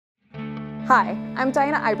Hi, I'm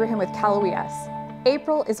Diana Ibrahim with Cal OES.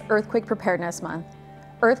 April is Earthquake Preparedness Month.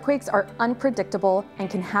 Earthquakes are unpredictable and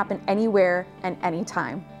can happen anywhere and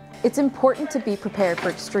anytime. It's important to be prepared for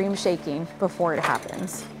extreme shaking before it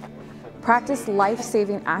happens. Practice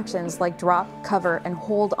life-saving actions like drop, cover, and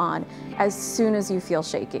hold on as soon as you feel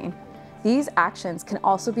shaking. These actions can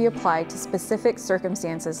also be applied to specific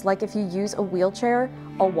circumstances, like if you use a wheelchair,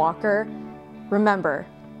 a walker. Remember,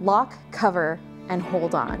 lock, cover, and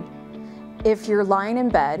hold on. If you're lying in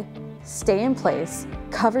bed, stay in place,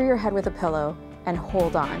 cover your head with a pillow, and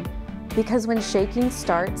hold on. Because when shaking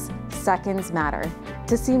starts, seconds matter.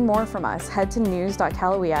 To see more from us, head to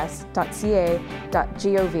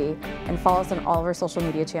news.caloes.ca.gov and follow us on all of our social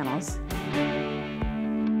media channels.